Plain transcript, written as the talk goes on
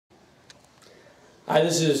Hi,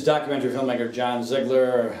 this is documentary filmmaker John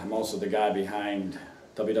Ziegler. I'm also the guy behind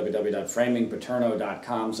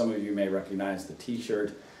www.framingpaterno.com. Some of you may recognize the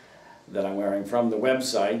t-shirt that I'm wearing from the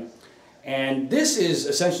website. And this is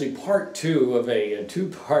essentially part two of a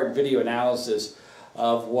two-part video analysis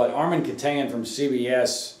of what Armin Katayan from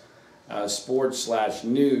CBS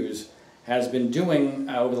Sports/News has been doing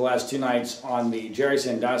over the last two nights on the Jerry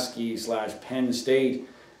Sandusky/Penn State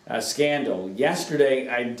scandal. Yesterday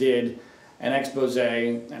I did an expose,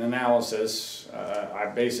 an analysis. I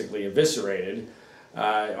basically eviscerated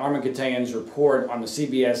Armin Katayan's report on the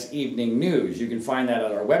CBS Evening News. You can find that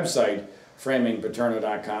at our website,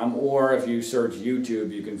 framingpaterno.com, or if you search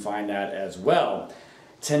YouTube, you can find that as well.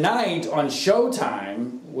 Tonight on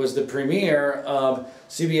Showtime was the premiere of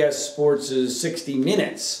CBS Sports' 60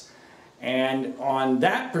 Minutes. And on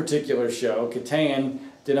that particular show, Katayan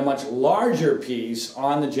did a much larger piece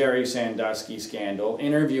on the Jerry Sandusky scandal,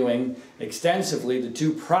 interviewing extensively the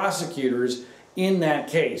two prosecutors in that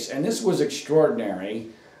case. And this was extraordinary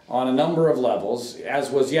on a number of levels,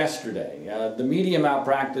 as was yesterday. The media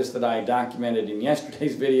malpractice that I documented in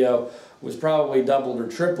yesterday's video was probably doubled or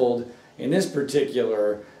tripled in this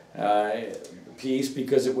particular piece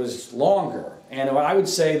because it was longer. And I would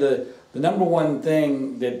say the number one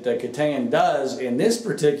thing that Katayan does in this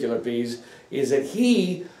particular piece is that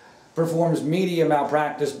he performs media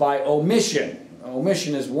malpractice by omission.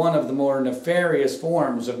 Omission is one of the more nefarious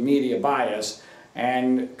forms of media bias,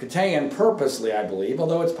 and Katayan purposely, I believe,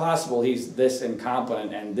 although it's possible he's this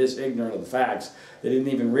incompetent and this ignorant of the facts that he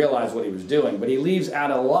didn't even realize what he was doing, but he leaves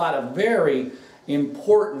out a lot of very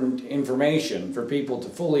important information for people to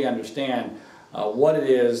fully understand what it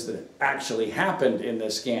is that actually happened in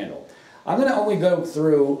this scandal. I'm going to only go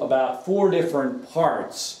through about 4 different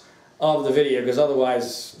parts of the video, because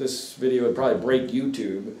otherwise this video would probably break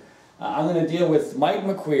YouTube. I'm going to deal with Mike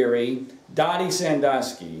McQueary, Dottie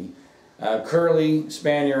Sandusky, Curly,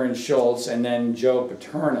 Spanier, and Schultz, and then Joe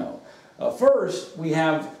Paterno. First, we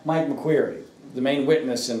have Mike McQueary, the main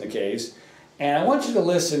witness in the case, and I want you to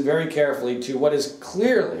listen very carefully to what is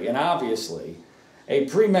clearly and obviously a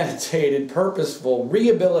premeditated, purposeful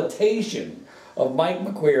rehabilitation of Mike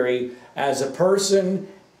McQueary as a person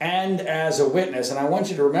and as a witness. And I want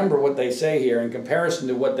you to remember what they say here in comparison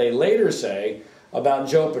to what they later say about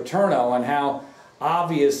Joe Paterno and how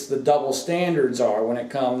obvious the double standards are when it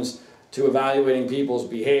comes to evaluating people's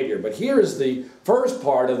behavior. But here is the first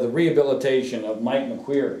part of the rehabilitation of Mike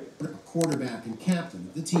McQueary. Quarterback and captain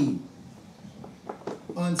of the team.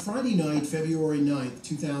 On Friday night, February 9th,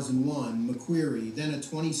 2001, McQueary, then a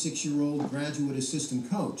 26-year-old graduate assistant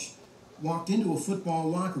coach, walked into a football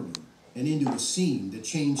locker room and into a scene that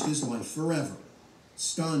changed his life forever.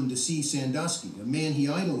 Stunned to see Sandusky, a man he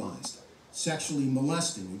idolized, sexually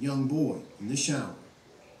molesting a young boy in the shower.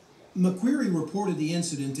 McQueary reported the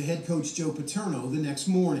incident to head coach Joe Paterno the next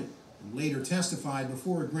morning and later testified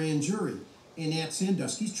before a grand jury in at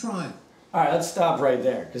Sandusky's trial. All right, let's stop right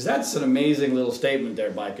there, because that's an amazing little statement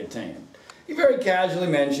there by Katayan. He very casually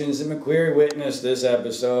mentions that McQueary witnessed this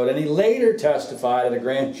episode, and he later testified at a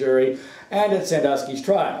grand jury and at Sandusky's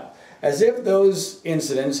trial, as if those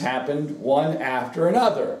incidents happened one after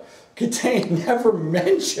another. Katayan never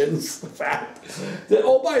mentions the fact that,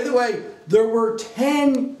 oh, by the way, there were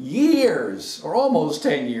 10 years, or almost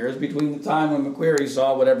 10 years, between the time when McQueary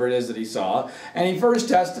saw whatever it is that he saw, and he first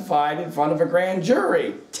testified in front of a grand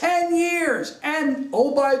jury. 10 years! And,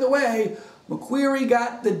 oh, by the way, McQueary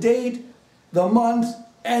got the date, the month,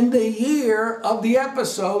 and the year of the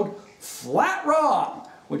episode flat wrong,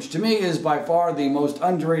 which to me is by far the most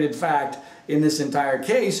underrated fact in this entire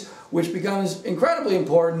case, which becomes incredibly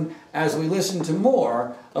important as we listen to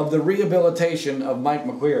more of the rehabilitation of Mike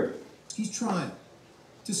McQueary. He's trial.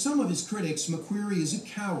 To some of his critics, McQueary is a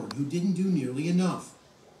coward who didn't do nearly enough.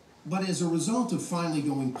 But as a result of finally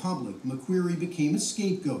going public, McQueary became a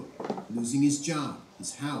scapegoat, losing his job,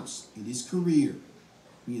 his house, and his career.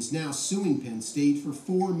 He is now suing Penn State for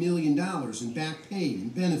 $4 million in back pay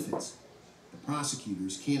and benefits. The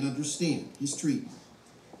prosecutors can't understand his treatment.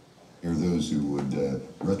 There are those who would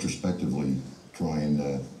retrospectively try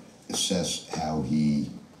and assess how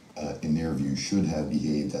he, in their view, should have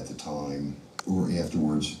behaved at the time or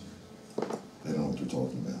afterwards. They don't know what they're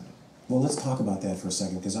talking about. Well, let's talk about that for a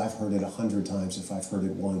second, because I've heard it 100 times if I've heard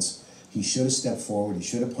it once. He should have stepped forward. He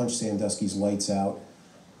should have punched Sandusky's lights out.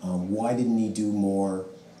 Why didn't he do more?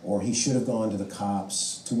 Or he should have gone to the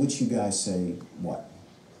cops. To which you guys say what?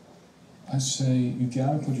 I say you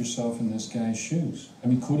gotta put yourself in this guy's shoes. I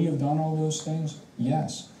mean, could he have done all those things?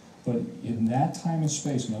 Yes. But in that time and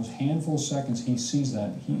space, in those handful of seconds he sees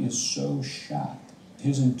that, he is so shocked.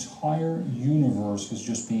 His entire universe is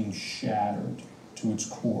just being shattered to its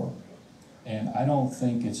core. And I don't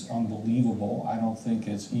think it's unbelievable, I don't think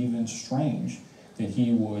it's even strange that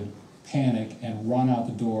he would panic and run out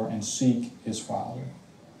the door and seek his father.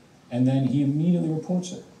 And then he immediately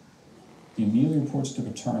reports it. He immediately reports to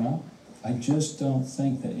Paterno. I just don't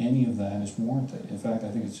think that any of that is warranted. In fact, I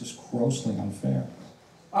think it's just grossly unfair.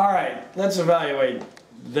 All right, let's evaluate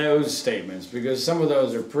those statements, because some of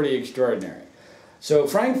those are pretty extraordinary. So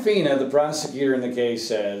Frank Fina, the prosecutor in the case,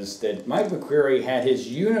 says that Mike McQuarrie had his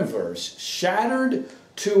universe shattered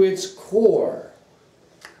to its core.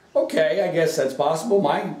 Okay, I guess that's possible.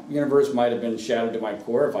 My universe might have been shattered to my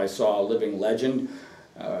core if I saw a living legend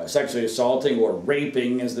sexually assaulting or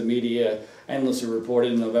raping, as the media endlessly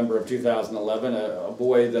reported in November of 2011, a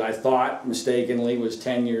boy that I thought mistakenly was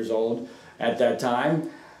 10 years old at that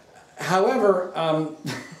time. However,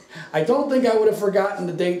 I don't think I would have forgotten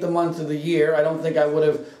the date, the month of the year. I don't think I would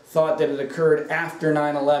have thought that it occurred after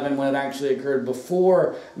 9/11 when it actually occurred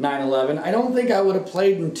before 9/11. I don't think I would have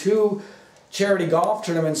played in 2 charity golf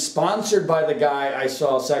tournaments sponsored by the guy I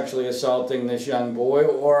saw sexually assaulting this young boy,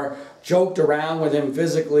 or joked around with him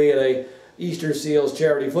physically at a Easter Seals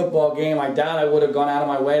charity football game. I doubt I would have gone out of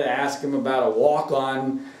my way to ask him about a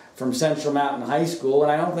walk-on from Central Mountain High School,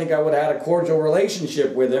 and I don't think I would have had a cordial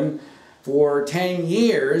relationship with him for 10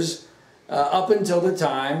 years up until the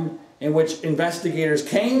time in which investigators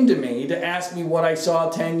came to me to ask me what I saw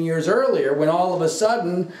 10 years earlier, when all of a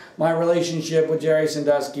sudden my relationship with Jerry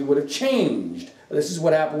Sandusky would have changed. This is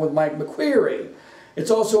what happened with Mike McQuarrie. It's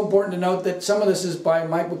also important to note that some of this is by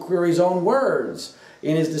Mike McQuarrie's own words.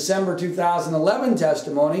 In his December 2011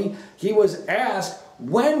 testimony, he was asked,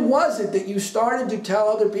 when was it that you started to tell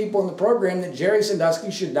other people in the program that Jerry Sandusky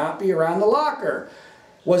should not be around the locker?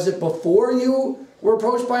 Was it before you were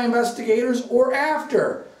approached by investigators or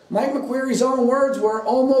after? Mike McQuarrie's own words were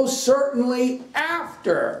almost certainly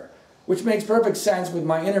after, which makes perfect sense with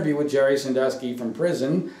my interview with Jerry Sandusky from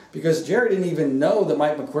prison, because Jerry didn't even know that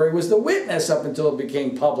Mike McQuarrie was the witness up until it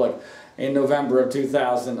became public in November of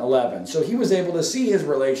 2011. So he was able to see his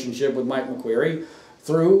relationship with Mike McQuarrie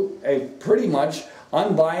through a pretty much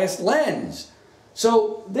unbiased lens.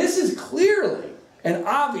 So this is clearly and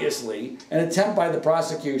obviously an attempt by the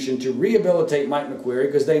prosecution to rehabilitate Mike McQuarrie,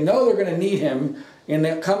 because they know they're going to need him in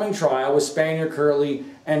the coming trial with Spanier, Curley,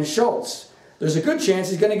 and Schultz. There's a good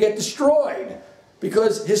chance he's going to get destroyed,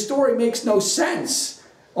 because his story makes no sense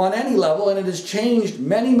on any level, and it has changed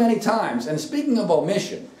many, many times. And speaking of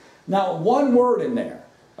omission, not one word in there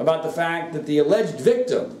about the fact that the alleged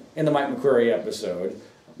victim in the Mike McQuarrie episode,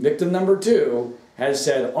 victim number 2, has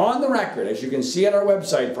said on the record, as you can see at our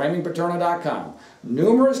website, framingpaterno.com,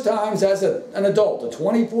 numerous times as an adult, a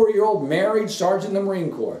 24-year-old married sergeant in the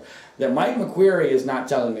Marine Corps, that Mike McQuarrie is not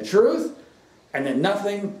telling the truth, and that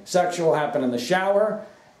nothing sexual happened in the shower,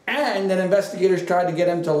 and that investigators tried to get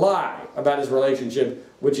him to lie about his relationship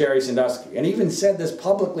with Jerry Sandusky, and even said this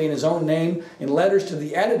publicly in his own name in letters to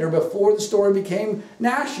the editor before the story became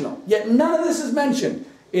national. Yet none of this is mentioned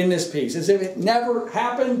in this piece, as if it never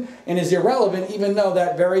happened and is irrelevant, even though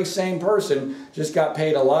that very same person just got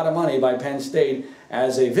paid a lot of money by Penn State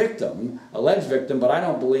as a victim, alleged victim, but I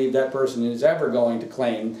don't believe that person is ever going to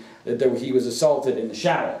claim that he was assaulted in the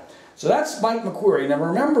shower. So that's Mike McQuarrie. Now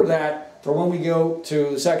remember that for when we go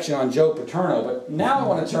to the section on Joe Paterno, but now I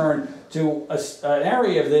want to turn to an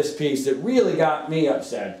area of this piece that really got me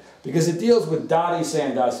upset, because it deals with Dottie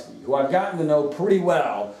Sandusky, who I've gotten to know pretty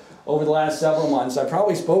well over the last several months. I've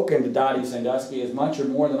probably spoken to Dottie Sandusky as much or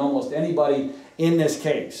more than almost anybody in this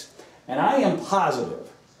case. And I am positive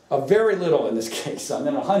of very little in this case. I'm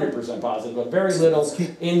not 100% positive, but very little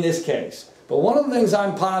in this case. But one of the things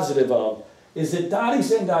I'm positive of is that Dottie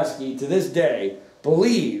Sandusky, to this day,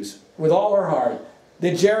 believes with all her heart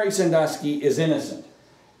that Jerry Sandusky is innocent.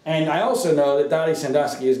 And I also know that Dottie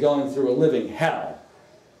Sandusky is going through a living hell,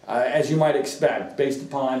 as you might expect, based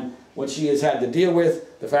upon what she has had to deal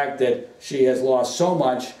with, the fact that she has lost so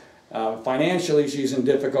much. Financially, she's in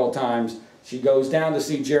difficult times. She goes down to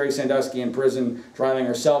see Jerry Sandusky in prison, driving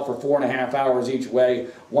herself for 4.5 hours each way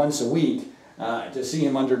once a week to see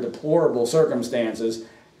him under deplorable circumstances,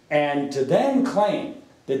 and to then claim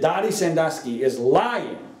that Dottie Sandusky is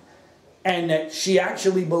lying and that she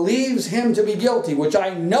actually believes him to be guilty, which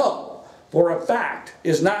I know for a fact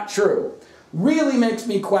is not true, really makes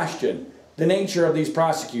me question the nature of these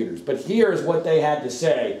prosecutors. But here's what they had to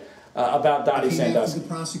say about Dottie Sandusky. After the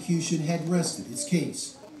prosecution had rested its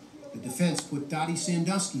case, the defense put Dottie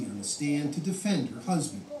Sandusky on the stand to defend her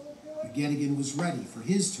husband. McGettigan was ready for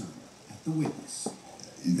his turn at the witness.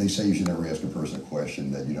 They say you should never ask a person a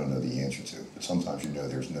question that you don't know the answer to, but sometimes you know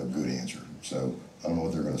there's no good answer. So I don't know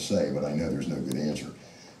what they're going to say, but I know there's no good answer.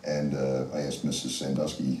 And I asked Mrs.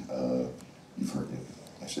 Sandusky, I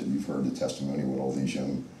said, you've heard the testimony, what all these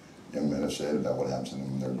young men have said about what happens to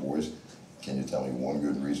them when they're boys. Can you tell me one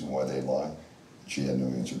good reason why they lie? She had no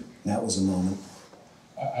answer. That was a moment.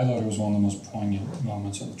 I thought it was one of the most poignant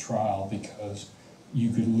moments of the trial because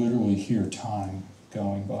you could literally hear time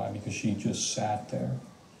going by because she just sat there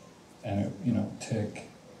and it, you know, tick,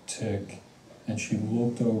 tick, and she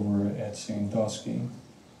looked over at Sandusky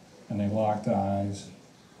and they locked eyes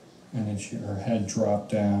and then her head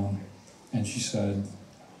dropped down and she said,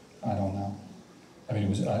 I don't know. I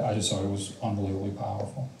mean, I just thought it was unbelievably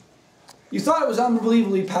powerful. You thought it was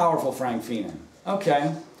unbelievably powerful, Frank Feenan.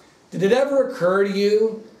 Okay. Did it ever occur to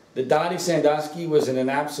you that Dottie Sandusky was in an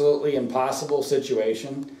absolutely impossible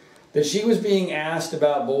situation? That she was being asked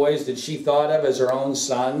about boys that she thought of as her own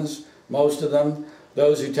sons, most of them,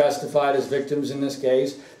 those who testified as victims in this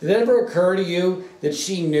case? Did it ever occur to you that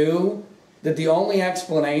she knew that the only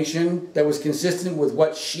explanation that was consistent with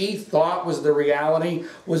what she thought was the reality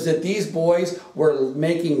was that these boys were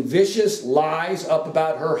making vicious lies up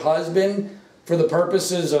about her husband for the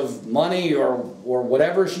purposes of money or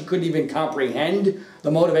whatever she couldn't even comprehend the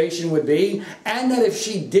motivation would be, and that if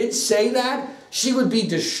she did say that, she would be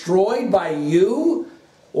destroyed by you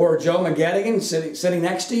or Joe McGettigan sitting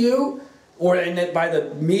next to you, and that by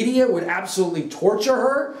the media would absolutely torture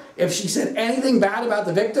her if she said anything bad about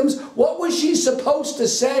the victims? What was she supposed to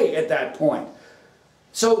say at that point?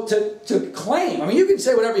 So to claim, I mean, you can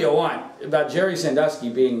say whatever you want about Jerry Sandusky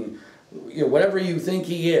being, you know, whatever you think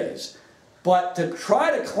he is, but to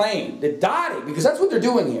try to claim that Dottie, because that's what they're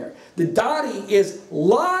doing here, that Dottie is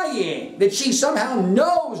lying, that she somehow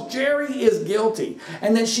knows Jerry is guilty,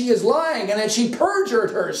 and that she is lying, and that she perjured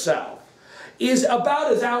herself, is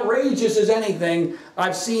about as outrageous as anything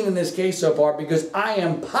I've seen in this case so far, because I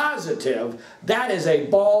am positive that is a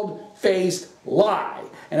bald-faced lie.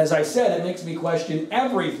 And as I said, it makes me question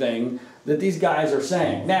everything that these guys are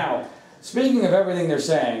saying. Now, speaking of everything they're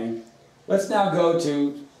saying, let's now go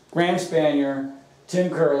to Graham Spanier,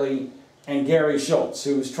 Tim Curley, and Gary Schultz,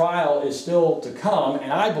 whose trial is still to come,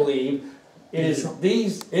 and I believe it is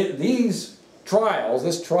these trials,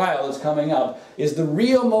 this trial that's coming up, is the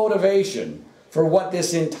real motivation for what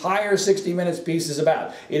this entire 60 Minutes piece is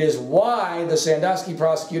about. It is why the Sandusky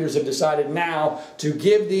prosecutors have decided now to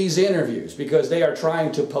give these interviews, because they are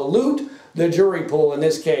trying to pollute the jury pool in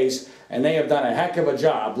this case, and they have done a heck of a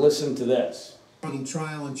job. Listen to this.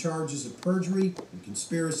 Trial on charges of perjury and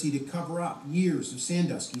conspiracy to cover up years of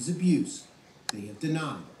Sandusky's abuse. They have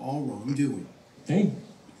denied all wrongdoing. They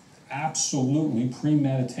absolutely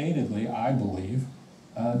premeditatedly, I believe,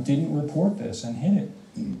 didn't report this and hid it.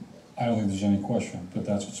 I don't think there's any question that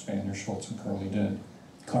that's what Spanier, Schultz, and Curley did.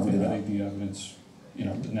 Covered it up. I think the evidence, you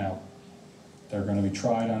know, now they're going to be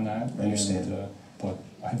tried on that. I understand. But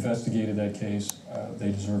I investigated that case.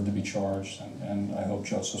 They deserve to be charged, and I hope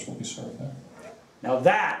justice will be served there. Now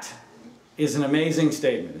that is an amazing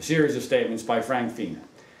statement, a series of statements by Frank Feenan.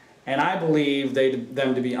 And I believe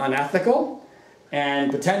them to be unethical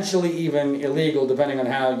and potentially even illegal, depending on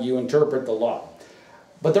how you interpret the law.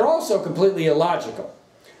 But they're also completely illogical.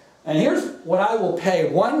 And here's what I will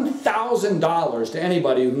pay $1,000 to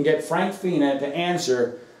anybody who can get Frank Feenan to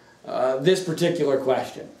answer this particular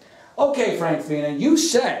question. Okay, Frank Feenan, you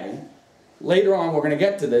say, later on we're going to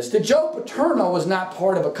get to this, that Joe Paterno was not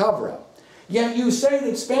part of a cover-up. Yet you say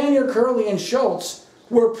that Spanier, Curley, and Schultz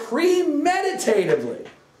were premeditatively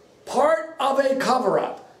part of a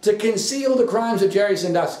cover-up to conceal the crimes of Jerry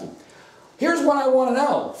Sandusky. Here's what I want to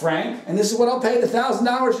know, Frank, and this is what I'll pay the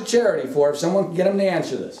 $1,000 to charity for if someone can get him to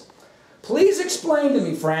answer this. Please explain to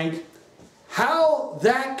me, Frank, how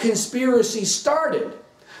that conspiracy started.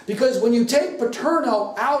 Because when you take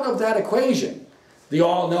Paterno out of that equation, the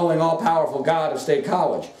all-knowing, all-powerful God of State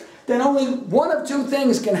College, then only one of two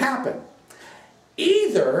things can happen.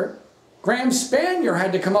 Either Graham Spanier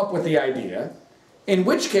had to come up with the idea, in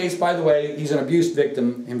which case, by the way, he's an abuse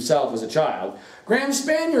victim himself as a child. Graham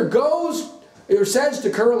Spanier goes, or says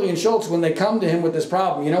to Curley and Schultz when they come to him with this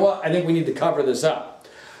problem, you know what, I think we need to cover this up.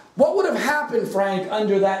 What would have happened, Frank,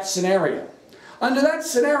 under that scenario? Under that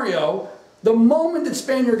scenario, the moment that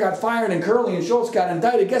Spanier got fired and Curley and Schultz got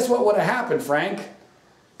indicted, guess what would have happened, Frank?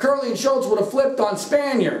 Curley and Schultz would have flipped on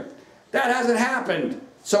Spanier. That hasn't happened.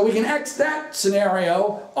 So we can X that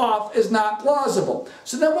scenario off as not plausible.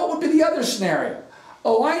 So then what would be the other scenario?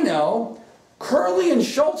 Oh, I know. Curley and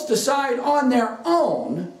Schultz decide on their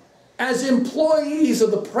own, as employees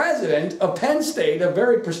of the president of Penn State, a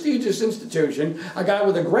very prestigious institution, a guy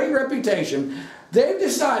with a great reputation, they've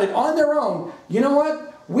decided on their own, you know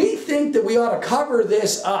what? We think that we ought to cover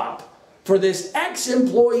this up for this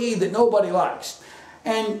ex-employee that nobody likes.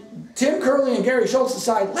 And Tim Curley and Gary Schultz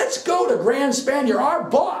decide, let's go to Grand Spanier, our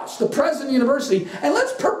boss, the president of the university, and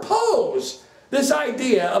let's propose this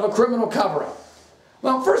idea of a criminal cover-up.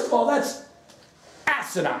 Well, first of all, that's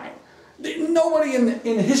asinine. Nobody in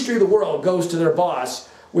the history of the world goes to their boss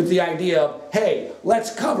with the idea of, hey,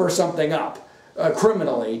 let's cover something up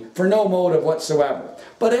criminally for no motive whatsoever.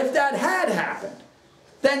 But if that had happened,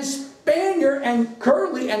 then Spanier and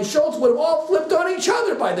Curley and Schultz would have all flipped on each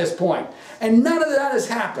other by this point. And none of that has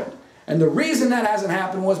happened. And the reason that hasn't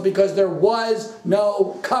happened was because there was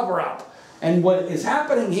no cover-up. And what is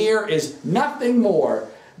happening here is nothing more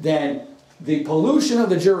than the pollution of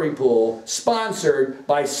the jury pool sponsored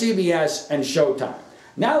by CBS and Showtime.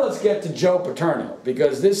 Now let's get to Joe Paterno,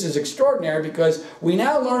 because this is extraordinary, because we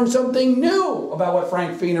now learn something new about what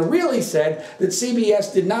Frank Fina really said that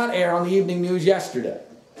CBS did not air on the evening news yesterday.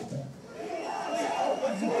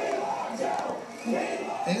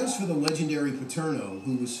 As for the legendary Paterno,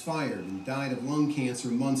 who was fired and died of lung cancer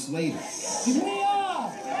months later,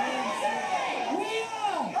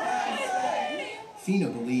 Fina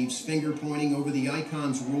believes finger-pointing over the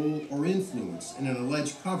icon's role or influence in an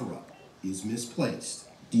alleged cover-up is misplaced.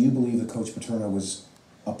 Do you believe that Coach Paterno was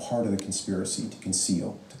a part of the conspiracy to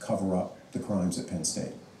conceal, to cover up the crimes at Penn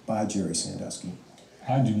State by Jerry Sandusky?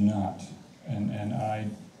 I do not, and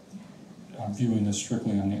I'm viewing this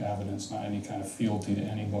strictly on the evidence, not any kind of fealty to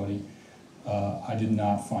anybody. I did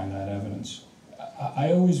not find that evidence.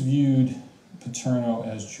 I always viewed Paterno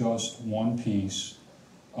as just one piece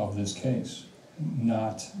of this case,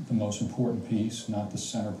 not the most important piece, not the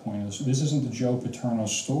center point of this. This isn't the Joe Paterno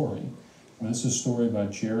story. This is a story about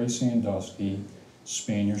Jerry Sandusky,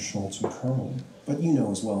 Spanier, Schultz, and Curley. But you know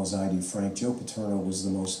as well as I do, Frank, Joe Paterno was the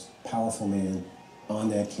most powerful man on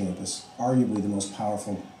that campus, arguably the most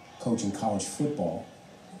powerful coach in college football.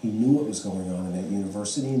 He knew what was going on in that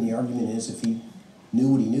university, and the argument is if he knew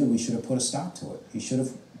what he knew, he should have put a stop to it. He should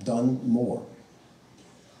have done more.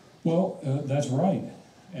 Well, that's right.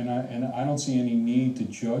 And I don't see any need to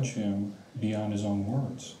judge him beyond his own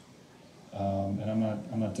words. And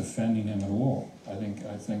I'm not defending him at all. I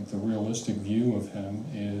think the realistic view of him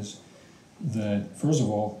is that, first of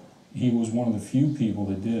all, he was one of the few people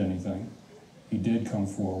that did anything. He did come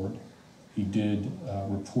forward. He did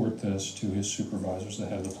report this to his supervisors, the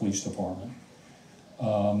head of the police department.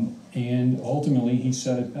 And ultimately, he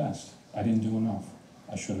said it best. I didn't do enough.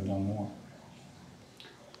 I should have done more.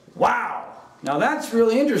 Wow! Now that's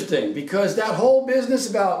really interesting, because that whole business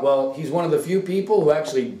about, well, he's one of the few people who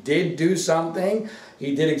actually did do something.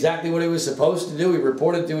 He did exactly what he was supposed to do. He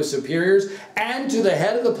reported to his superiors and to the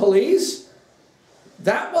head of the police.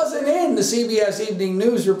 That wasn't in the CBS Evening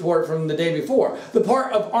News report from the day before. The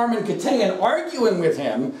part of Armin Katayan arguing with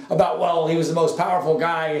him about, well, he was the most powerful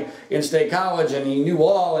guy in State College and he knew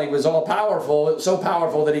all and he was all powerful, so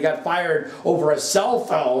powerful that he got fired over a cell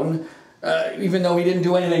phone, even though he didn't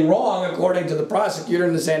do anything wrong, according to the prosecutor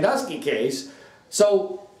in the Sandusky case.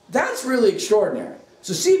 So that's really extraordinary.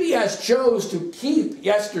 So CBS chose to keep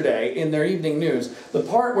yesterday in their evening news the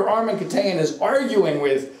part where Armin Katayan is arguing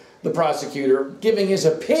with the prosecutor, giving his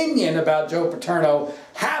opinion about Joe Paterno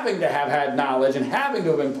having to have had knowledge and having to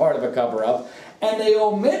have been part of a cover-up, and they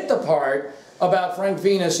omit the part about Frank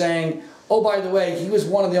Fina saying, oh, by the way, he was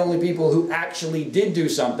one of the only people who actually did do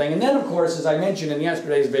something. And then, of course, as I mentioned in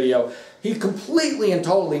yesterday's video, he completely and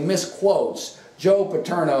totally misquotes Joe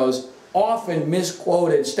Paterno's often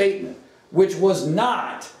misquoted statement, which was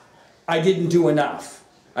not, I didn't do enough,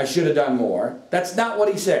 I should have done more. That's not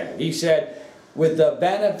what he said. He said, with the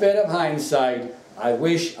benefit of hindsight, I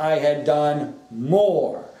wish I had done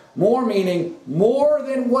more. More meaning more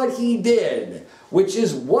than what he did, which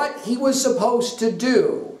is what he was supposed to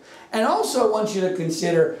do. And also I want you to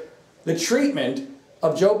consider the treatment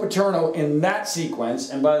of Joe Paterno in that sequence.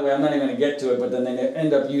 And by the way, I'm not even going to get to it, but then they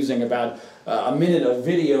end up using about a minute of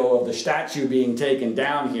video of the statue being taken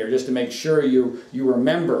down here, just to make sure you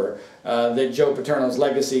remember that Joe Paterno's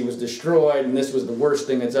legacy was destroyed and this was the worst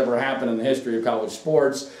thing that's ever happened in the history of college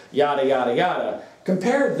sports, yada, yada, yada.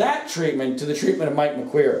 Compare that treatment to the treatment of Mike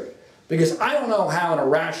McQueary. Because I don't know how in a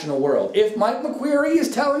rational world, if Mike McQueary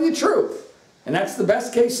is telling the truth, and that's the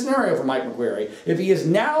best case scenario for Mike McQueary, if he is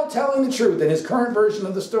now telling the truth in his current version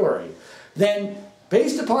of the story, then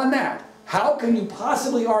based upon that, how can you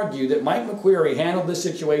possibly argue that Mike McQueary handled this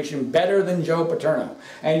situation better than Joe Paterno?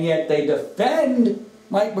 And yet they defend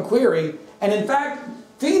Mike McQueary, and in fact,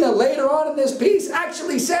 Fina later on in this piece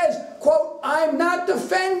actually says, quote, I'm not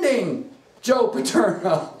defending Joe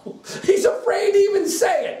Paterno. He's afraid to even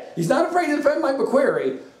say it. He's not afraid to defend Mike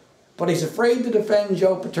McQueary, but he's afraid to defend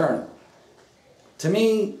Joe Paterno. To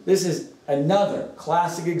me, this is another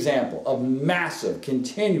classic example of massive,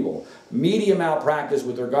 continual media malpractice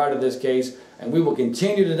with regard to this case, and we will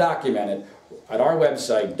continue to document it at our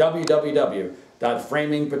website,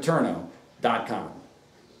 www.framingpaterno.com.